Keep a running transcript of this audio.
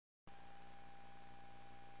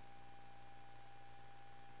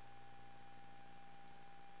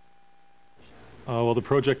Well, the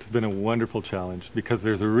project has been a wonderful challenge because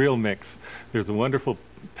there's a real mix. There's a wonderful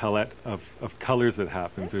palette of colors that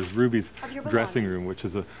happens. There's Ruby's dressing room, which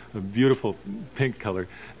is a beautiful pink color.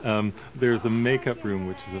 There's a makeup room,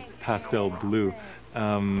 which is a pastel blue.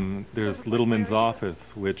 There's Littleman's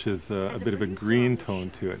office, which is a bit of a green tone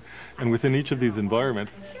to it. And within each of these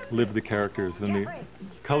environments live the characters, and the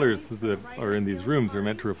colors that are in these rooms are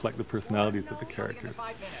meant to reflect the personalities of the characters.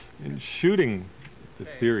 In shooting the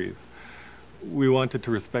series, we wanted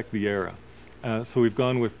to respect the era. So we've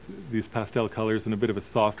gone with these pastel colors and a bit of a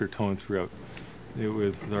softer tone throughout. It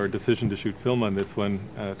was our decision to shoot film on this one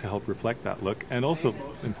to help reflect that look, and also,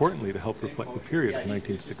 importantly, to help reflect the period of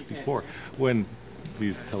 1964, when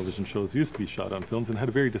these television shows used to be shot on films and had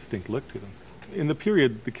a very distinct look to them. In the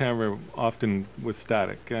period, the camera often was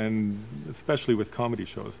static, and especially with comedy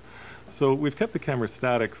shows. So we've kept the camera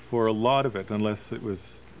static for a lot of it, unless it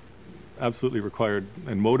was absolutely required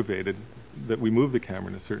and motivated that we move the camera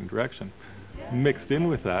in a certain direction. Mixed in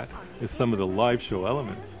with that is some of the live show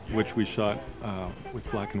elements, which we shot with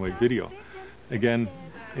black and white video. Again,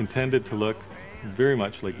 intended to look very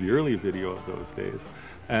much like the early video of those days.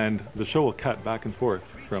 And the show will cut back and forth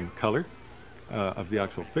from color of the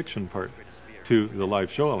actual fiction part to the live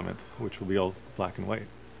show elements, which will be all black and white.